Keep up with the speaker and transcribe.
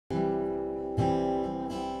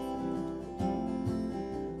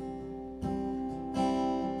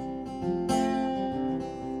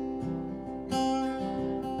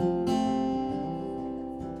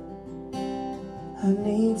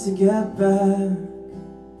need to get back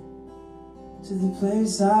to the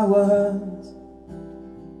place I was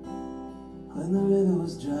when the river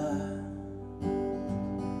was dry,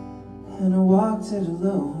 and I walked it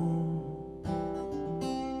alone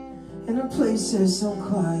in a place that's so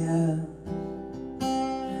quiet,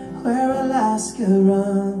 where Alaska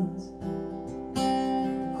runs,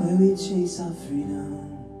 where we chase our freedom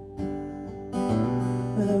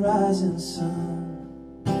with a rising sun.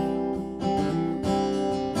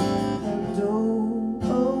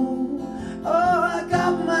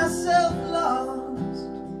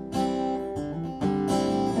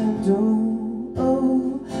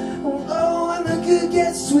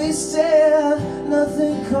 Twisted,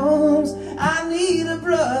 nothing comes. I need a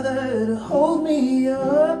brother to hold me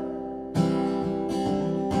up.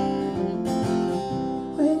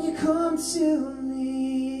 When you come to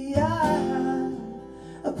me, I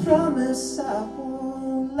promise I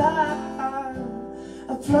won't lie.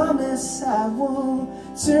 I promise I won't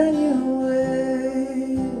turn you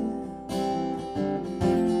away.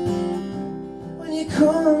 When you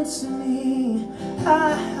come to me,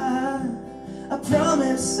 I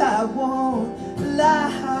promise I won't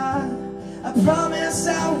lie. I promise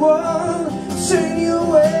I won't turn you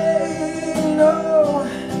away. No.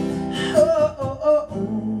 Oh, oh, oh.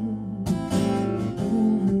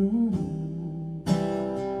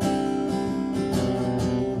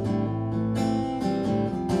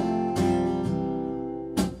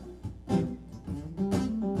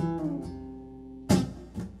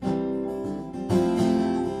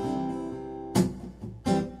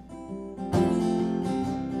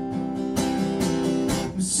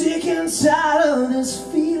 Sick and tired of this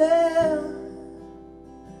feeling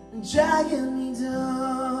dragging me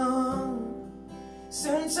down.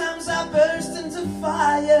 Sometimes I burst into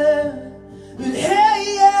fire, but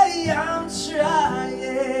hey, I'm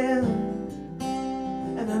trying.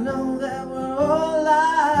 And I know that we're all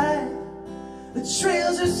alive. The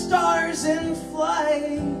trails are stars in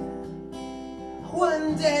flight.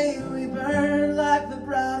 One day we burn like the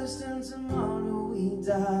brightest, and tomorrow we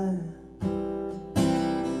die.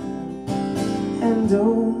 And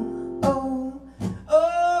oh, oh,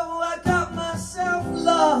 oh, I got myself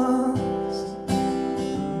lost.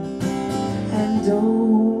 And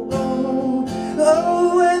oh, oh,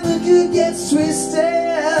 oh, when the good gets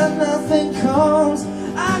twisted, nothing comes.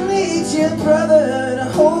 I need you, brother, to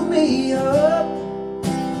hold me up.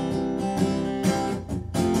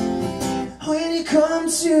 When you come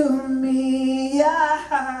to me,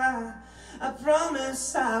 I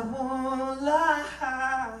promise I won't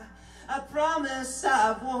lie. I promise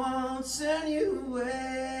I won't turn you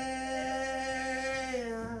away.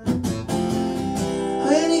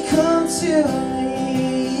 When you come to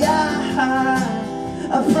me, I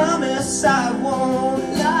promise I won't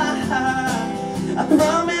lie. I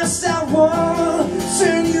promise I won't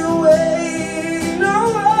turn you away. No.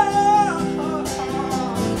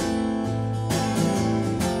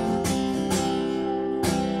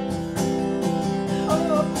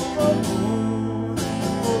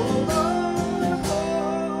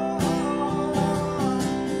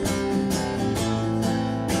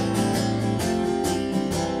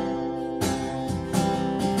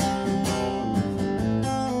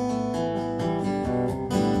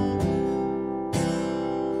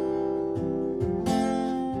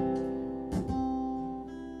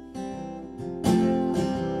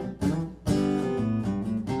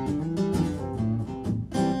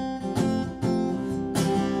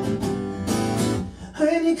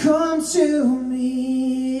 When you come to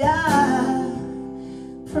me, I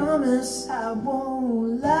promise I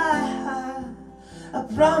won't lie. I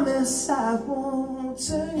promise I won't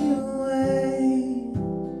turn you away.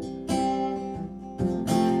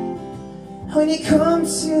 When you come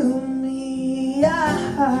to me,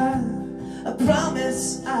 I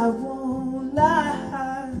promise I won't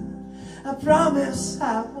lie. I promise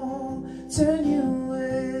I won't turn you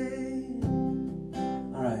away.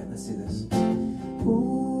 All right, let's do this. Ooh,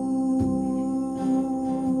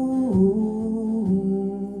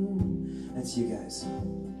 that's you guys.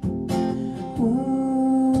 Ooh,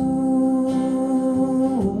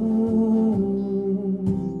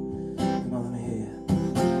 come on, let me hear you.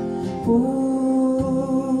 Ooh,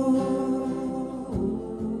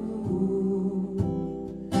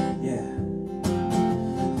 yeah.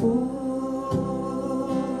 Ooh,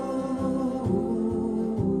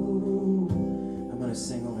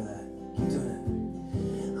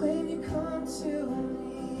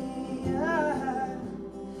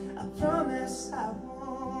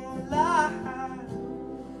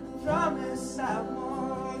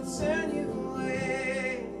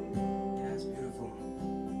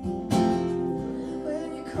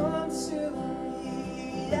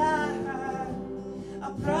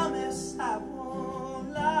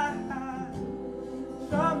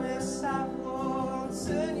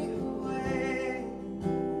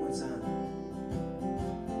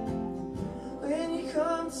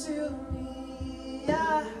 come to me,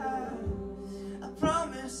 I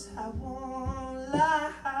promise I won't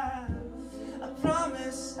lie. I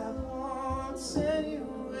promise I won't turn you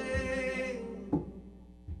away.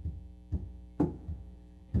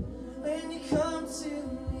 When you come to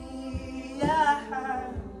me,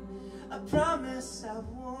 I promise I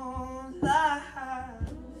won't lie.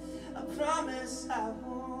 I promise I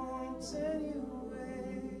won't turn you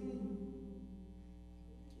away.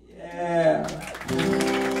 Yeah.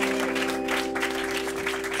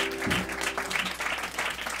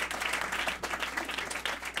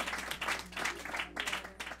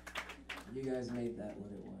 You guys made that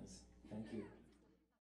what it was. Thank you.